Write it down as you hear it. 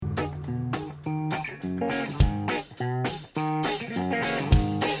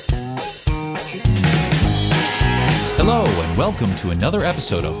Hello and welcome to another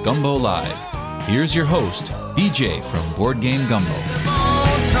episode of Gumbo Live. Here's your host, BJ from Board Game Gumbo.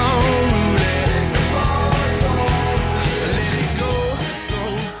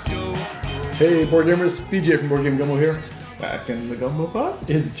 Hey, board gamers, BJ from Board Game Gumbo here. Back in the Gumbo Pot.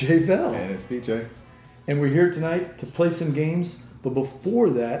 It's Jay Bell. And it's BJ. And we're here tonight to play some games, but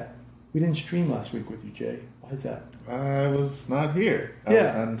before that, we didn't stream last week with you, Jay. Why is that? I was not here. I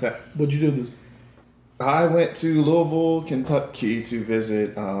was not in town. What'd you do this? I went to Louisville, Kentucky to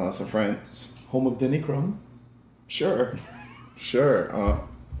visit some friends. Home of Denny Crumb. Sure.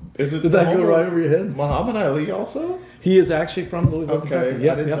 Is it Did that go right over your head? Muhammad Ali also? He is actually from Louisville, Okay, Kentucky.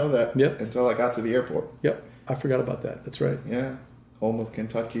 I didn't know that until I got to the airport. Yep, I forgot about that. That's right. Yeah. Home of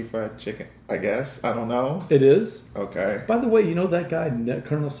Kentucky Fried Chicken, I guess. I don't know. It is. Okay. By the way, you know that guy,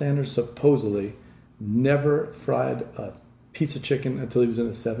 Colonel Sanders, supposedly never fried a piece of chicken until he was in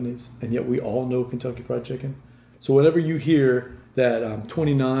his 70s, and yet we all know Kentucky Fried Chicken. So whenever you hear that I'm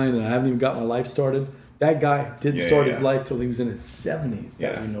 29 and I haven't even got my life started, that guy didn't start his life till he was in his 70s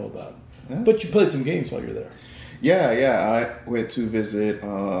that we know about. Yeah. But you played some games while you're there. Yeah. I went to visit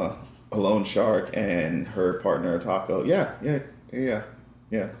a loan shark and her partner Taco. Yeah.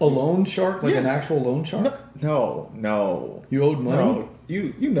 A loan shark? Like an actual loan shark? No. You owed money? No.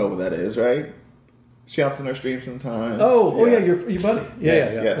 You know what that is, right? She hops in our stream sometimes. Oh yeah, your buddy.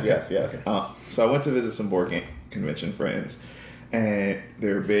 Yes. Okay. So I went to visit some board game convention friends, and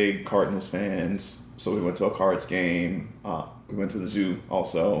they're big Cardinals fans. So we went to a cards game. We went to the zoo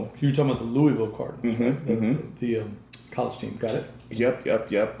also. You're talking about the Louisville Cardinals, right? The college team. Got it? Yep.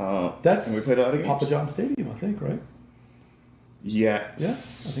 That's and we played a lot of games. Papa John Stadium, I think, right?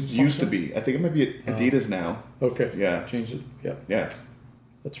 Yes. Yeah, I think used to be. I think it might be Adidas now. Okay. Yeah. Changed it. Yeah. Yeah.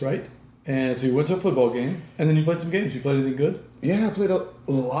 That's right. And so you went to a football game, and then you played some games. You played anything good? Yeah, I played a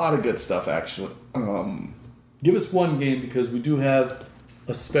lot of good stuff, actually. Give us one game, because we do have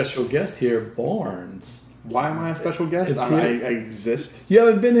a special guest here, Barnes. Why am I a special guest? I exist. You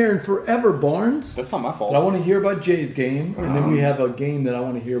haven't been here in forever, Barnes. That's not my fault. But I want to hear about Jay's game, and then we have a game that I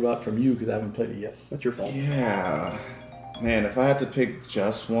want to hear about from you, because I haven't played it yet. That's your fault. Yeah. Man, if I had to pick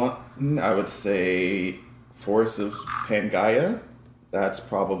just one, I would say Forests of Pangaia. That's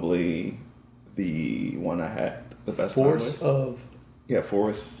probably the one I had the best time with.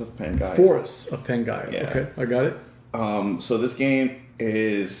 Forests of Pangaia. Forests of Pangaia. Yeah. Okay, I got it. So this game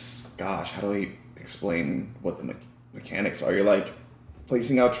is, how do we explain what the mechanics are? You're like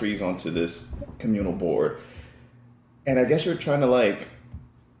placing out trees onto this communal board, and I guess you're trying to like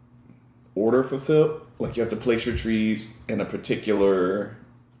order fulfill. Like you have to place your trees in a particular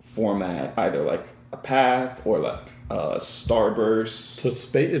format, either like a path or like a starburst. So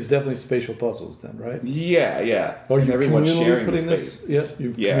it's definitely spatial puzzles then, right? Yeah. Oh, and everyone's sharing the space.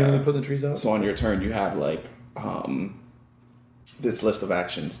 You're communally putting the trees out? So on your turn, you have like this list of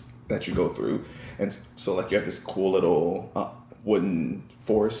actions that you go through. And so like you have this cool little wooden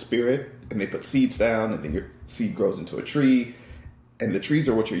forest spirit, and they put seeds down, and then your seed grows into a tree. And the trees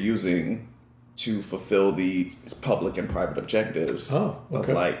are what you're using to fulfill the public and private objectives of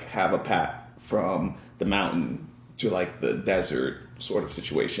like have a path from the mountain to like the desert sort of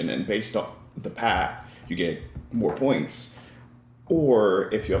situation, and based on the path you get more points.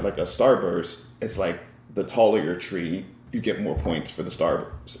 Or if you have like a starburst, it's like the taller your tree, you get more points for the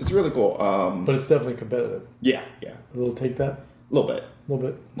starburst. It's really cool. But it's definitely competitive. Yeah. A little take that? A little bit.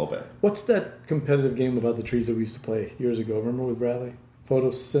 What's that competitive game about the trees that we used to play years ago? Remember with Bradley?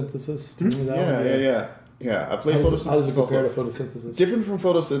 Photosynthesis? Do you remember that one? Yeah. I played photosynthesis. How does it compare to photosynthesis? Different from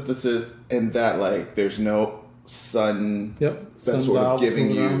photosynthesis in that like there's no sun that's sort of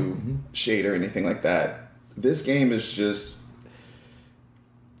giving you shade or anything like that. This game is just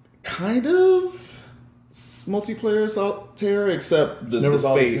kind of multiplayer Oltréé, except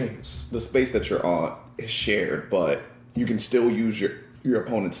the space that you're on is shared, but you can still use your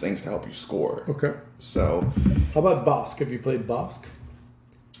opponent's things to help you score. Okay. So, how about Bosque? Have you played Bosque?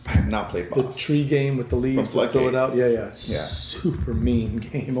 I have not played Bosque. The tree game with the leaves that throw it out. Yeah. Super mean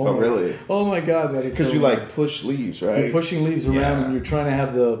game. Oh really? Oh my god, that is because you like push leaves, right? You're pushing leaves around, and you're trying to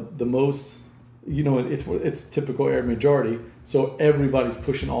have the most. You know, it's typical area majority. So everybody's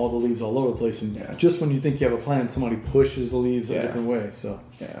pushing all the leaves all over the place, and just when you think you have a plan, somebody pushes the leaves a different way. So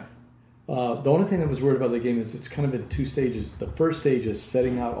the only thing that was weird about the game is it's kind of in two stages. The first stage is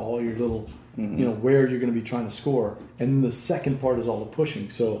setting out all your little, where you're going to be trying to score, and then the second part is all the pushing.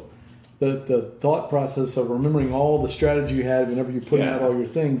 So the thought process of remembering all the strategy you had whenever you're putting out all your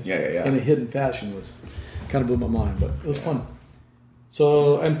things in a hidden fashion was kind of blew my mind, but it was fun.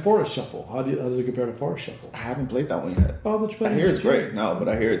 So, and Forest Shuffle. How does it compare to Forest Shuffle? I haven't played that one yet. Oh, but you I hear it's great. No, but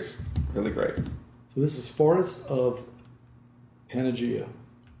I hear it's really great. So this is Forest of Pangaia.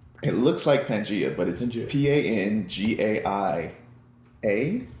 It looks like Pangaea, but it's Pangaia. Pangaia.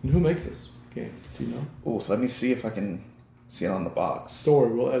 And who makes this game? Do you know? Oh, so let me see if I can see it on the box. Don't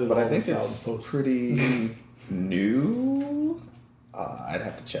worry, we'll edit But all I think this out it's in post. pretty new. I'd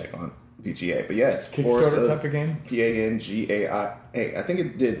have to check on BGA, but yeah, it's Kickstarter type of game. Pangaia. I think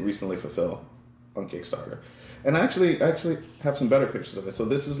it did recently fulfill on Kickstarter, and I actually have some better pictures of it. So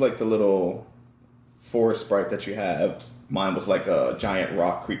this is like the little forest sprite that you have. Mine was like a giant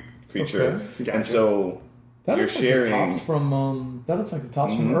rock creature, Okay. Gotcha. and so That you're looks sharing. like the tops from. That looks like the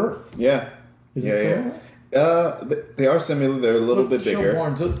tops from Earth. Yeah, Is yeah, it similar? They are similar. They're a little bit Show bigger.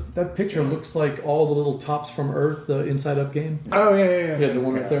 Barnes. That picture looks like all the little tops from Earth, the Inside Up game. Oh, yeah. Yeah, the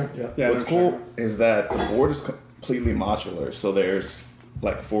one right there. Yeah. Yeah, What's no, cool sure. is that the board is completely modular. So there's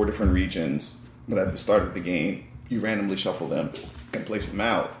like 4 different regions, but at the start of the game, you randomly shuffle them and place them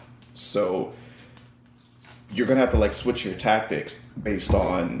out. So you're gonna have to like switch your tactics based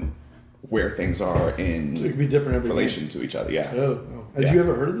on where things are in So it could be different every relation to each other. Yeah. Oh. Had Yeah. you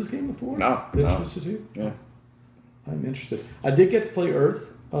ever heard of this game before? No, Did no. introduce it to you? Yeah. I'm interested. I did get to play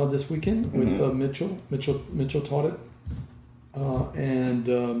Earth this weekend with Mm-hmm. Mitchell. Mitchell taught it,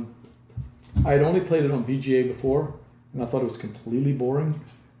 and I had only played it on BGA before, and I thought it was completely boring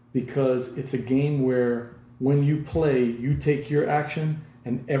because it's a game where when you play, you take your action,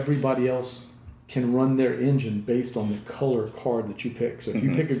 and everybody else can run their engine based on the color card that you pick. So if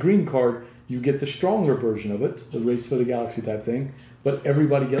you pick a green card, you get the stronger version of it, it's the Race for the Galaxy type thing, but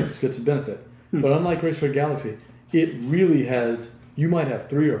everybody else gets a benefit. But unlike Race for the Galaxy, it really has, you might have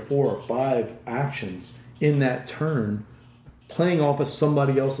 3 or 4 or 5 actions in that turn playing off of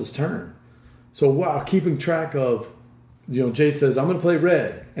somebody else's turn. So wow, keeping track of, Jay says, I'm going to play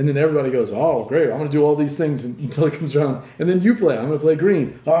red. And then everybody goes, oh, great, I'm going to do all these things until it comes around. And then you play, I'm going to play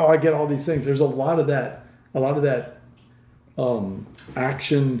green. Oh, I get all these things. There's a lot of that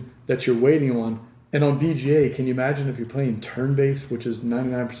action that you're waiting on. And on BGA, can you imagine if you're playing turn-based, which is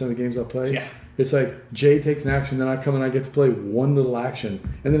 99% of the games I play? Yeah. It's like Jay takes an action, then I come and I get to play one little action.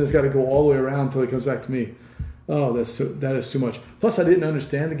 And then it's got to go all the way around until it comes back to me. Oh, that is too much. Plus, I didn't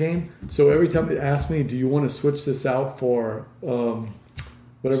understand the game. So every time they asked me, do you want to switch this out for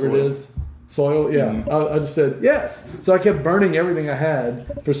whatever Soil. it is? Soil? Yeah. I just said yes. So I kept burning everything I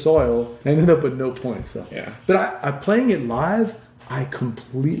had for soil and ended up with no points. So. Yeah. But I playing it live, I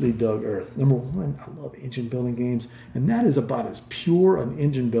completely dug Earth. Number one, I love engine building games. And that is about as pure an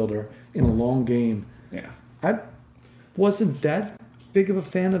engine builder in a long game. Yeah. I wasn't that big of a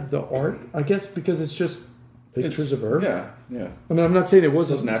fan of the art, I guess, because it's just pictures of Earth. Yeah. I mean, I'm not saying it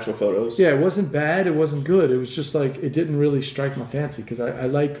Those wasn't. natural photos. Yeah, it wasn't bad. It wasn't good. It was just like it didn't really strike my fancy because I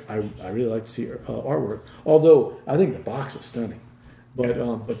really like to see artwork. Although I think the box is stunning, but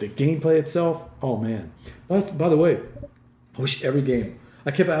the gameplay itself, oh man. By the way, I wish every game.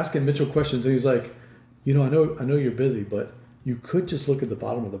 I kept asking Mitchell questions, and he's like, I know you're busy, but you could just look at the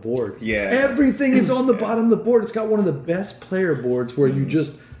bottom of the board. Yeah. Everything is on the bottom of the board. It's got one of the best player boards where you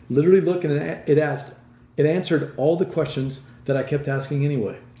just literally look and it answered all the questions that I kept asking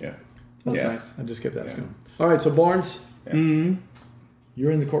anyway. Yeah. That's Yeah. nice. I just kept asking. All right, so Barnes,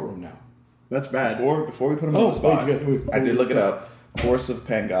 you're in the courtroom now. That's bad. Before we put them Oh, on the spot, wait, you got- I did look it up. Force of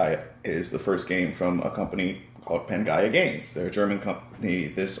Pangaia is the first game from a company called Pangaia Games. They're a German company.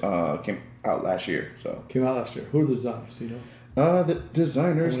 This came out last year. So Came out last year. Who are the designers? Do you know? the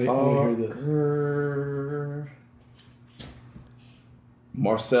designers I wanna hear are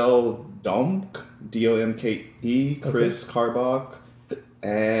Marcel Domke, Domke, Chris Karbach,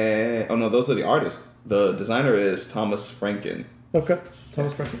 and those are the artists. The designer is Thomas Franken. Okay,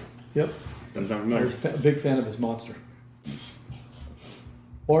 Thomas Franklin. Yep, Doesn't sound I familiar. was a big fan of his monster.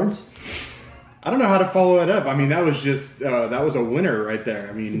 Barnes. I don't know how to follow that up. I mean, that was just that was a winner right there.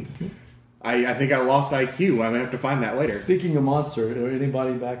 I mean, I think I lost IQ. I may have to find that later. Speaking of monster,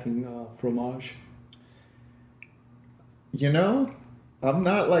 anybody backing fromage? I'm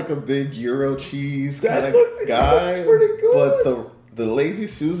not like a big Euro cheese kind of That guy, looks pretty good. but the Lazy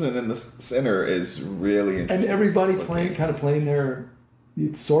Susan in the center is really And interesting. everybody looking. playing their.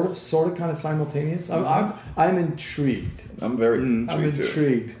 It's sort of kind of simultaneous. I'm intrigued. I'm very I'm intrigued too.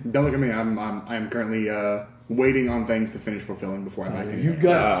 intrigued. Don't look at me. I'm currently waiting on things to finish fulfilling before I back in. You've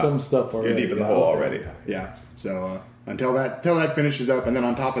got some stuff already. You're deep in the hole already. Yeah. So until that finishes up, and then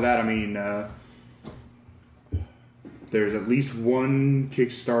on top of that, I mean, there's at least one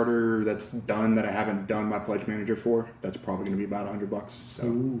Kickstarter that's done that I haven't done my pledge manager for. That's probably going to be about $100.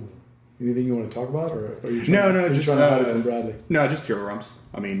 So, Anything you want to talk about, or are you just trying to hide it from Bradley? No, just hero realms.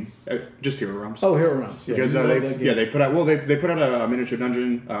 I mean, just hero realms. Oh, hero realms. Yeah, because they put out they put out a miniature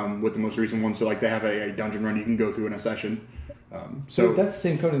dungeon with the most recent one. So like they have a dungeon run you can go through in a session. So that's the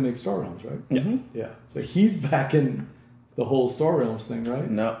same company that makes Star Realms, right? Mm-hmm. Yeah. So he's backing the whole Star Realms thing, right?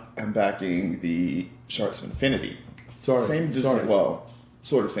 No, I'm backing the Shards of Infinity. Sorry. Well,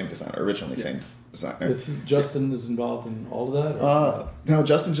 sort of same designer. Originally same designer. Justin is involved in all of that? No,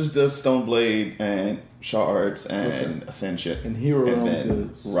 Justin just does Stoneblade and Shards and Ascension. And Hero Realms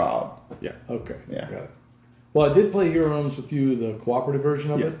is Rob. Yeah. Okay. Yeah. Got it. Well, I did play Hero Realms with you, the cooperative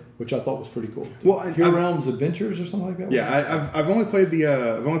version of it, which I thought was pretty cool. Well, Hero Realms Adventures or something like that. Yeah, I've only played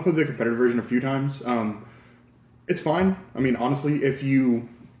the competitive version a few times. It's fine. I mean, honestly,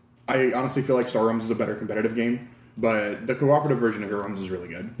 I honestly feel like Star Realms is a better competitive game, but the cooperative version of Hero Realms is really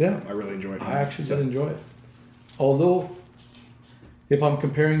good. Yeah, I really enjoyed it. I actually did enjoy it. Although, if I'm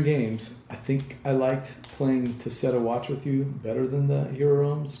comparing games, I think I liked playing To Set a Watch with you better than the Hero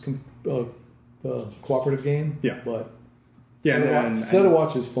Realms cooperative game. Yeah, but Set a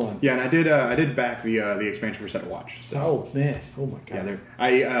Watch is fun. Yeah, and I did back the expansion for Set a Watch. So. Oh man! Oh my god!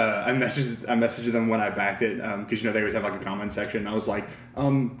 Yeah, I messaged them when I backed it because they always have like a comment section. I was like,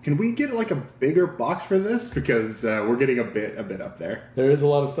 can we get like a bigger box for this because we're getting a bit up there. There is a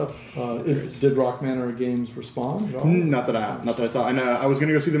lot of stuff. Did Rock Manor Games respond at all? Not that I saw. And I was going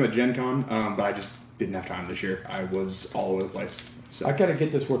to go see them at Gen Con, but I just didn't have time this year. I was all over the place. So. I gotta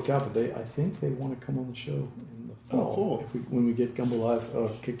get this worked out, but I think they want to come on the show in the fall. Oh, cool. When we get Gumbo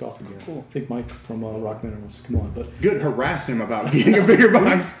Live kicked off again. Cool. I think Mike from Rock Manor wants to come on. But good, harass him about getting a bigger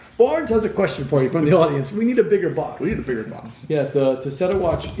box. Barnes has a question for you from the audience. We need a bigger box. We need a bigger box. Yeah, the To Set a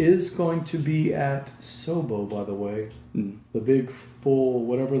Watch is going to be at Sobo, by the way. The big full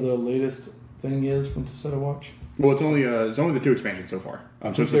whatever the latest thing is from To Set a Watch. Well, it's only the 2 expansions so far.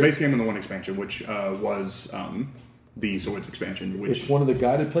 So it's the base game and the 1 expansion, which was the Swords expansion. Which it's one of the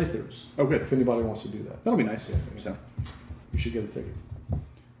guided playthroughs. Oh, good. If anybody wants to do that, that'll be nice. Yeah, so you should get a ticket.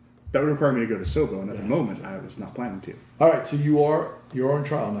 That would require me to go to Sobo, and at the moment, I was not planning to. All right, so you're on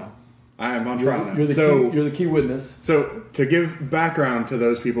trial now. I am on trial now. You're the key witness. So to give background to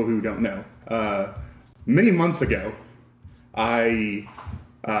those people who don't know, many months ago, I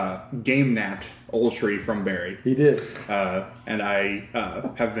game napped Oltréé from Barry. He did. And I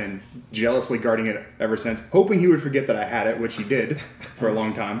have been jealously guarding it ever since, hoping he would forget that I had it, which he did for a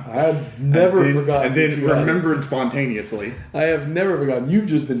long time. I have never forgotten. And then remembered spontaneously. I have never forgotten. You've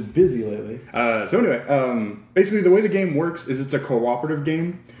just been busy lately. So anyway, basically the way the game works is it's a cooperative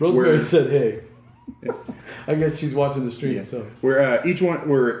game. Rosemary said, hey. Yeah. I guess she's watching the stream. Yeah. So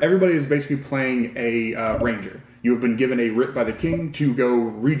where everybody is basically playing a ranger. You have been given a writ by the king to go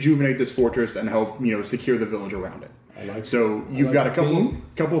rejuvenate this fortress and help secure the village around it. So you've got a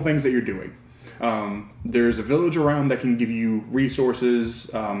couple of things that you're doing. There's a village around that can give you resources,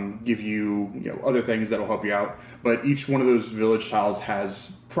 give you other things that'll help you out. But each one of those village tiles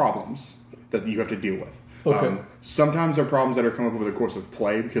has problems that you have to deal with. Okay. Sometimes they're problems that are come up over the course of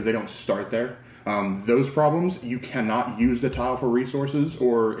play because they don't start there. Those problems, you cannot use the tile for resources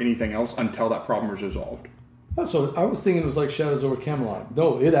or anything else until that problem is resolved. Oh, so I was thinking it was like Shadows over Camelot.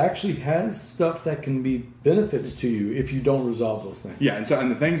 No, it actually has stuff that can be benefits to you if you don't resolve those things. Yeah, and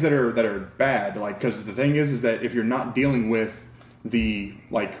the things that are bad, because the thing is that if you're not dealing with the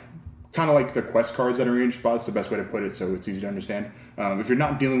kind of like the quest cards that are in each spot, it's the best way to put it, so it's easy to understand. If you're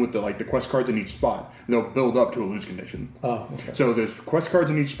not dealing with the quest cards in each spot, they'll build up to a lose condition. Oh, okay. So there's quest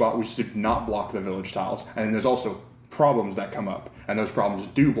cards in each spot which do not block the village tiles, and then there's also problems that come up, and those problems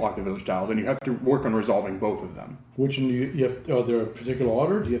do block the village tiles, and you have to work on resolving both of them. Which one you have? Are there a particular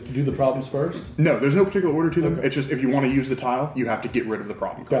order? Do you have to do the problems first? No, there's no particular order to them. Okay. It's just if you want to use the tile, you have to get rid of the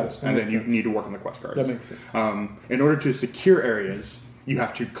problem cards, and then you need to work on the quest cards. That makes sense. In order to secure areas, you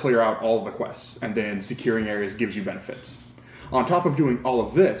have to clear out all of the quests, and then securing areas gives you benefits. On top of doing all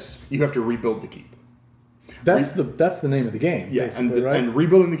of this, you have to rebuild the keep. That's the name of the game. Yeah, and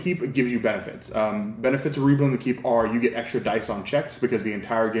rebuilding the keep gives you benefits. Benefits of rebuilding the keep are you get extra dice on checks because the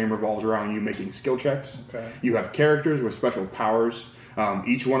entire game revolves around you making skill checks. Okay. You have characters with special powers.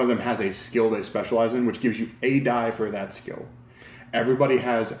 Each one of them has a skill they specialize in, which gives you a die for that skill. Everybody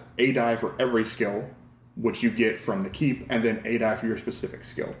has a die for every skill, which you get from the keep, and then a die for your specific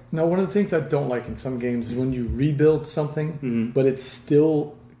skill. Now, one of the things I don't like in some games is when you rebuild something, but it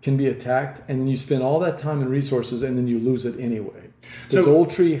still can be attacked, and then you spend all that time and resources, and then you lose it anyway. Does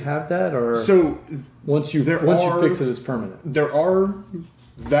Oltréé have that, or once you fix it, it's permanent? There are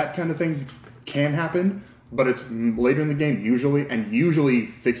that kind of thing can happen, but it's later in the game usually, and usually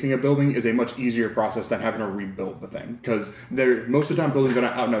fixing a building is a much easier process than having to rebuild the thing, because most of the time buildings are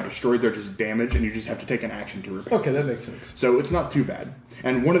not out and out destroyed, they're just damaged, and you just have to take an action to repair. Okay, that makes sense. So it's not too bad.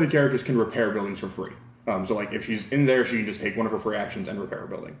 And one of the characters can repair buildings for free. So like if she's in there, she can just take one of her free actions and repair a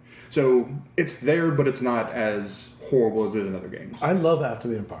building. So it's there, but it's not as horrible as it is in other games. I love After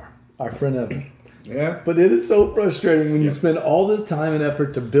the Empire. Our friend Evan. Yeah. But it is so frustrating when you spend all this time and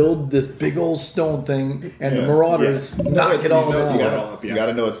effort to build this big old stone thing, and the Marauders knock it all down. You got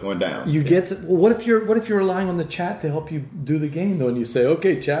to know it's going down. You get to, well, what if you're relying on the chat to help you do the game though, and you say,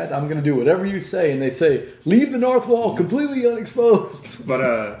 okay, chat, I'm going to do whatever you say, and they say, leave the north wall completely unexposed. But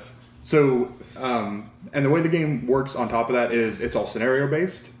and the way the game works on top of that is it's all scenario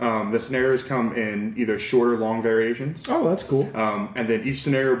based. The scenarios come in either short or long variations. Oh, that's cool. And then each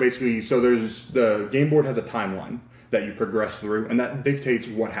scenario basically, so there's the game board has a timeline that you progress through, and that dictates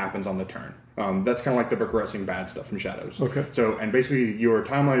what happens on the turn. That's kind of like the progressing bad stuff from Shadows. Okay. So, and basically your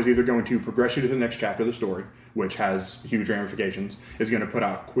timeline is either going to progress you to the next chapter of the story, which has huge ramifications, is going to put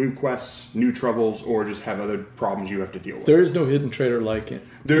out new quests, new troubles, or just have other problems you have to deal with. There is no hidden traitor like it.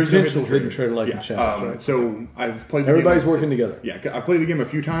 There's potential hidden traitor like in Shadows, right? So I've played the Everybody's game. working together. Yeah, I've played the game a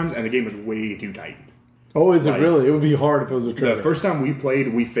few times, and the game is way too tight. Oh, is it really? It would be hard if it was a traitor. The first time we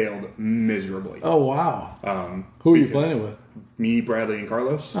played, we failed miserably. Oh, wow. Who are you playing with? Me, Bradley, and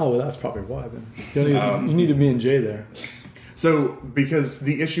Carlos. Oh, well, that's probably why then. You need to be in J there. So, because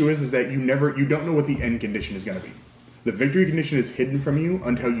the issue is that you don't know what the end condition is going to be. The victory condition is hidden from you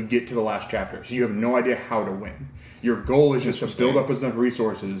until you get to the last chapter, so you have no idea how to win. Your goal is just to build up enough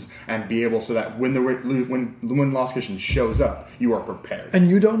resources and be able so that when Lost Condition shows up, you are prepared. And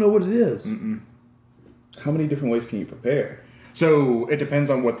you don't know what it is. Mm-mm. How many different ways can you prepare? So it depends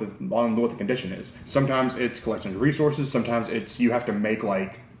on what the condition is. Sometimes it's collection of resources. Sometimes it's you have to make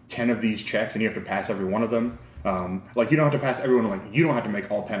like 10 of these checks and you have to pass every one of them. Like you don't have to pass everyone. Like you don't have to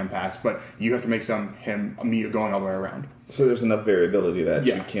make all 10 and pass, but you have to make me going all the way around. So there's enough variability that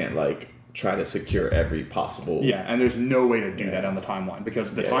you can't like try to secure every possible. Yeah, and there's no way to do that on the timeline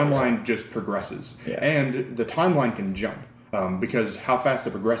because the timeline just progresses, and the timeline can jump because how fast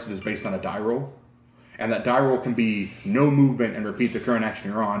it progresses is based on a die roll. And that die roll can be no movement and repeat the current action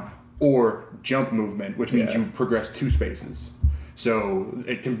you're on, or jump movement, which means you progress 2 spaces. So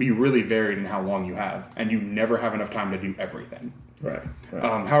it can be really varied in how long you have, and you never have enough time to do everything. Right.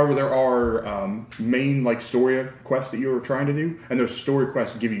 However, there are main like story quests that you're trying to do, and those story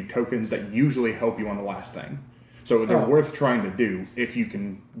quests give you tokens that usually help you on the last thing. So they're worth trying to do if you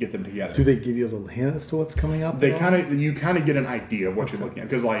can get them together. Do they give you a little hint as to what's coming up? You kind of get an idea of what you're looking at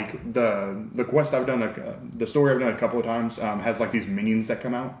because like the quest I've done, the story I've done a couple of times has like these minions that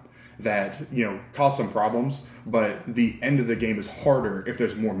come out that cause some problems, but the end of the game is harder if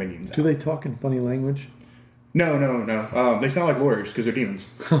there's more minions. Do they talk in funny language? No. They sound like lawyers because they're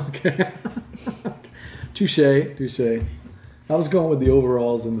demons. Okay. Touche. I was going with the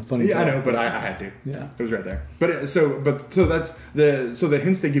overalls and the funny. Yeah, I know, but I had to. Yeah, it was right there. But so that's the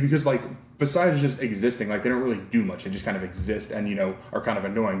hints they give you because like besides just existing, like they don't really do much. They just kind of exist and are kind of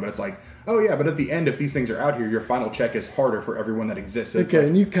annoying. But it's like, oh yeah, but at the end, if these things are out here, your final check is harder for everyone that exists. Okay, like,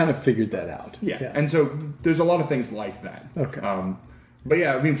 and you kind of figured that out. Yeah, and so there's a lot of things like that. Okay. But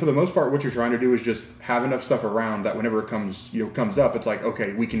yeah, I mean, for the most part, what you're trying to do is just have enough stuff around that whenever it comes up, it's like,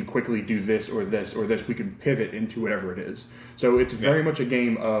 okay, we can quickly do this or this or this. We can pivot into whatever it is. So it's very much a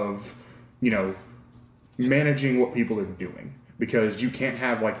game of, managing what people are doing. Because you can't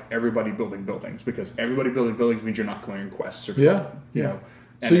have, like, everybody building buildings. Because everybody building buildings means you're not clearing quests or trouble.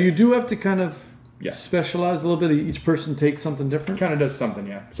 So you do have to kind of specialize a little bit. Each person takes something different. Kind of does something,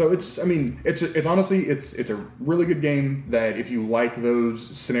 yeah. So it's honestly a really good game that if you like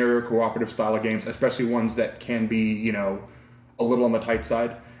those scenario cooperative style of games, especially ones that can be a little on the tight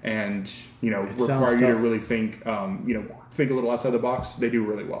side and require you to really think think a little outside the box, they do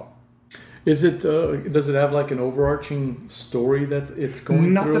really well. Is it? Does it have like an overarching story that it's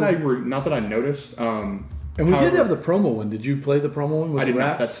going through? Not that I noticed. And we did have the promo one. Did you play the promo one with I did rats?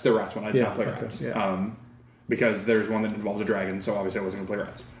 not. That's the rats one. I did not play rats. Yeah. Because there's one that involves a dragon, so obviously I wasn't going to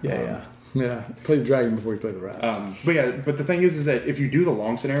play rats. Yeah. Play the dragon before you play the rats. But the thing is that if you do the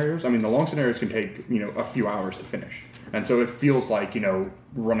long scenarios, I mean, the long scenarios can take a few hours to finish, and so it feels like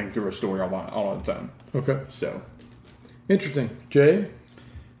running through a story all on its own. Okay. So interesting. Jay,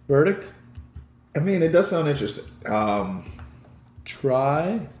 verdict? I mean, it does sound interesting.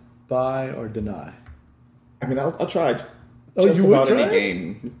 Try, buy, or deny? I mean, I'll try just about any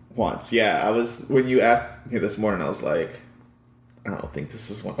game once. Yeah, I was when you asked me this morning, I was like, I don't think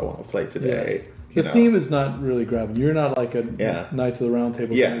this is what I want to play today. The theme is not really grabbing. You're not like a Knights of the Round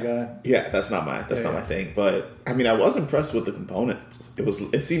Table kind of guy. Yeah, that's not my thing. But I mean, I was impressed with the components.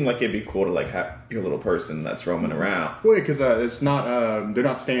 It seemed like it'd be cool to like have your little person that's roaming around. Well, because it's not they're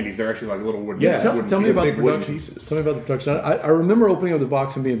not standees. They're actually like little wooden. Yeah, tell me about the wooden production. pieces. Tell me about the production. I remember opening up the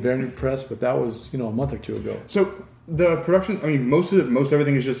box and being very impressed, but that was a month or two ago. So the production, I mean, most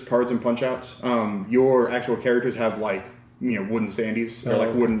everything is just cards and punch outs. Your actual characters have like wooden standees or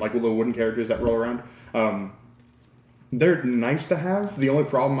like little wooden characters that roll around. They're nice to have. The only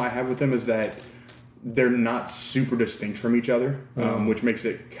problem I have with them is that they're not super distinct from each other, which makes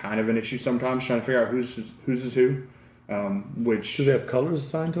it kind of an issue sometimes trying to figure out who's is who. Which do they have colors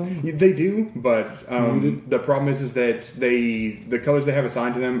assigned to them? They do, but the problem is that the colors they have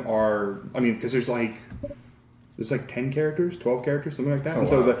assigned to them are, I mean, because there's like 10 characters, 12 characters, something like that. And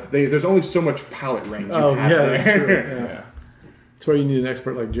so there's only so much palette range you have there. That's true. Yeah. That's where you need an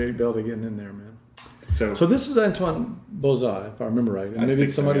expert like J. Bell to get in there, man. So this is Antoine Bozai, if I remember right. And maybe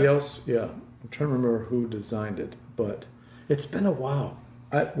it's somebody else. Yeah. I'm trying to remember who designed it, but it's been a while.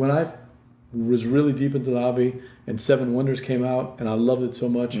 When I was really deep into the hobby and Seven Wonders came out and I loved it so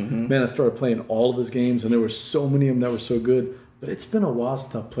much, man, I started playing all of his games and there were so many of them that were so good. But it's been a while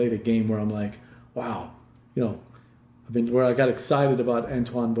since I've played a game where I'm like, wow, where I got excited about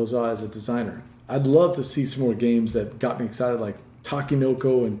Antoine Bozai as a designer. I'd love to see some more games that got me excited, like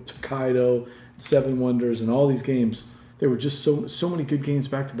Takinoko and Tokaido, Seven Wonders, and all these games. They were just so many good games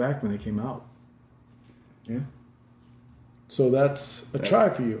back to back when they came out. Yeah. So that's a try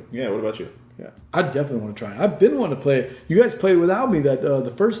for you. Yeah. What about you? Yeah, I definitely want to try it. I've been wanting to play it. You guys played without me that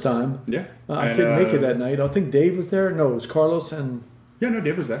the first time. Yeah. I couldn't make it that night. I think Dave was there. No, it was Carlos and. Yeah, no,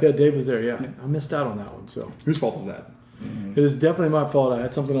 Dave was there. Yeah, Dave was there. Yeah, I missed out on that one. So whose fault is that? It is definitely my fault. I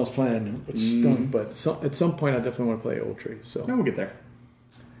had something else planned, which stunk. But at some point, I definitely want to play Oltréé. So we'll get there.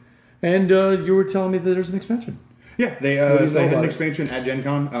 And you were telling me that there's an expansion. Yeah, they had an expansion at Gen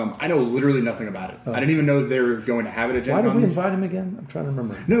Con. I know literally nothing about it. I didn't even know they were going to have it at Gen Con. Why did we invite him again? I'm trying to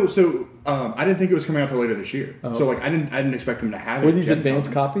remember. No, so I didn't think it was coming out till later this year. So like I didn't expect them to have it. Were these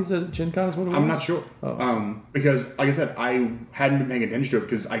advanced copies at Gen Con? Is what it was? I'm not sure. Because like I said, I hadn't been paying attention to it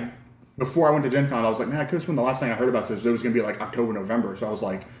because before I went to Gen Con, I was like, man, I could have sworn the last thing I heard about this, it was going to be like October, November. So I was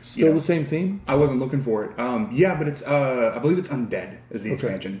like... Still the same theme? I wasn't looking for it. Yeah, but it's... I believe it's Undead is the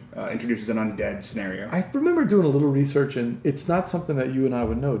expansion. Introduces an Undead scenario. I remember doing a little research, and it's not something that you and I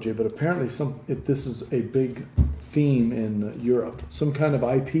would know, Jay, but apparently this is a big theme in Europe. Some kind of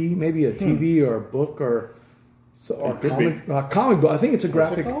IP, maybe a TV or a book or comic book. I think it's a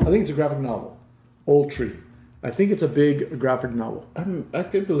graphic novel. Oltréé. I think it's a big graphic novel. I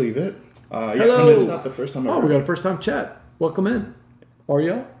could believe it. Hello. It's not the first time I've we got a first time chat. Welcome in.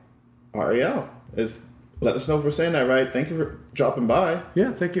 Ariel? Let us know if we're saying that right. Thank you for dropping by.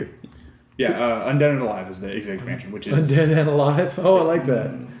 Yeah, thank you. Yeah, Undead and Alive is the expansion, which is... Undead and Alive? Oh, I like that.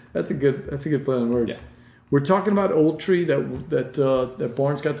 That's a good play on words. Yeah. We're talking about Oltréé that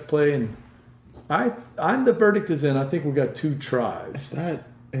Barnes got to play, and I'm the verdict is in. I think we got 2 tries. Is that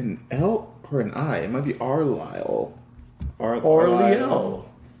an L or an I? It might be Arliel. Arliel.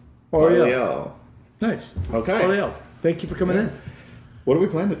 Nice. Okay. Arliel. Thank you for coming in. What are we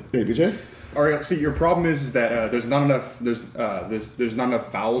playing today, BJ? Ariel, see, your problem is that there's not enough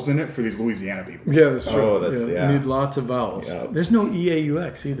vowels in it for these Louisiana people. Yeah, that's true. Oh, You need lots of vowels. Yeah. There's no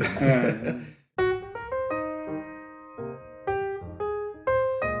EAUX either.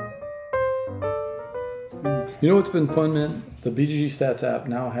 You know what's been fun, man? The BGG Stats app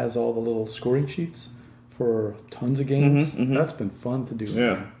now has all the little scoring sheets for tons of games. That's been fun to do.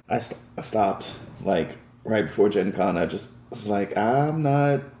 Yeah. I stopped, like, right before Gen Con. I just was like, I'm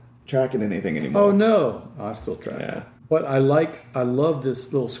not tracking anything anymore. Oh, no. I still track. Yeah. But I love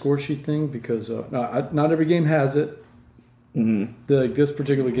this little score sheet thing because not every game has it. This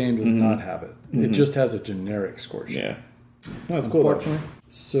particular game does not have it. It just has a generic score sheet. Yeah. That's cool. Unfortunately.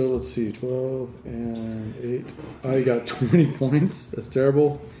 So let's see, 12 and 8. I got 20 points. That's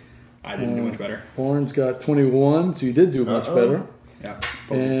terrible. I didn't do much better. Barnes got 21, so you did do much better. Yeah.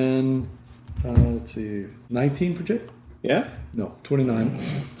 And let's see, 19 for Jay? Yeah? No, 29.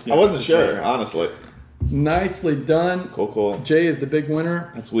 I wasn't sure, honestly. Nicely done. Cool. Jay is the big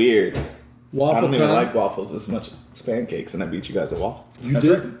winner. That's weird. Waffle I don't time. even like waffles as much as pancakes, and I beat you guys at waffles. You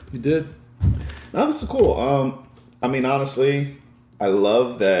did. No, this is cool. I mean, honestly, I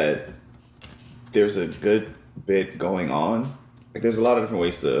love that there's a good bit going on. Like, there's a lot of different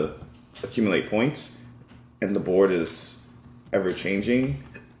ways to accumulate points, and the board is ever changing.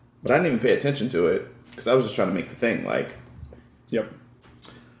 But I didn't even pay attention to it because I was just trying to make the thing. Like, yep.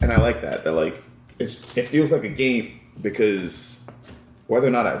 And I like that. That like it feels like a game because whether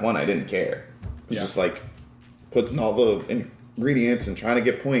or not I won, I didn't care. It's just like putting all the ingredients and trying to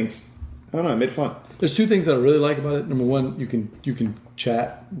get points. I don't know, it made fun. There's two things that I really like about it. Number one, you can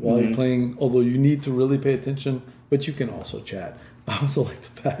chat while you're playing, although you need to really pay attention, but you can also chat. I also like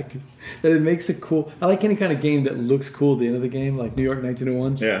the fact that it makes it cool. I like any kind of game that looks cool at the end of the game, like New York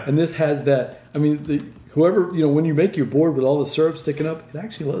 1901. Yeah. And this has that. I mean, whoever, when you make your board with all the syrup sticking up, it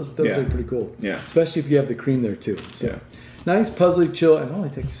actually does look pretty cool. Yeah. Especially if you have the cream there too. So nice, puzzly, chill, and it only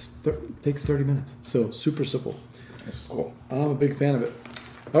takes 30 minutes. So super simple. That's cool. I'm a big fan of it.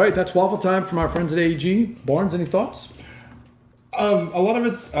 All right, that's waffle time from our friends at AEG. Barnes, any thoughts? A lot of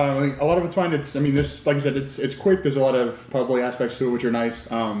it's fine. There's, like I said, it's quick. There's a lot of puzzly aspects to it, which are nice.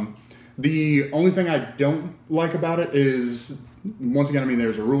 The only thing I don't like about it is, once again,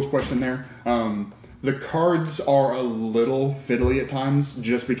 there's a rules question there. The cards are a little fiddly at times,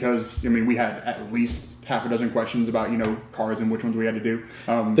 just because we had at least half a dozen questions about cards and which ones we had to do.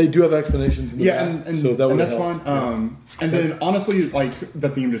 They do have explanations in the back, so that's helped. Fine. And then honestly, like, the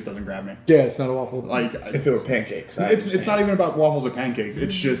theme just doesn't grab me. Yeah, it's not a waffle. Like, if it were pancakes, it's not even about waffles or pancakes.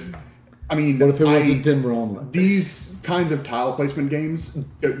 It's just, what if it was a Denver omelet? These kinds of tile placement games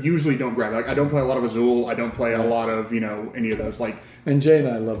usually don't grab. Like, I don't play a lot of Azul. I don't play a lot of any of those. Like, and Jay and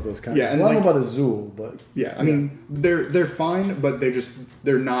I love those kinds. Yeah, I don't know about Azul, but they're fine, but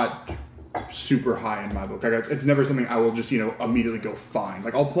they're not super high in my book. Like, it's never something I will just immediately go find.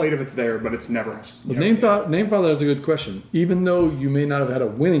 Like, I'll play it if it's there, but it's never. Name Father has a good question. Even though you may not have had a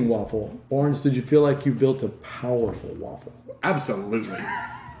winning waffle, Barnes, did you feel like you built a powerful waffle? Absolutely.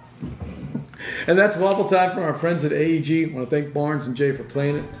 And that's waffle time from our friends at AEG. I want to thank Barnes and Jay for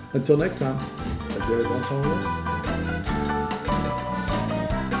playing it. Until next time, that's Eric Bonton.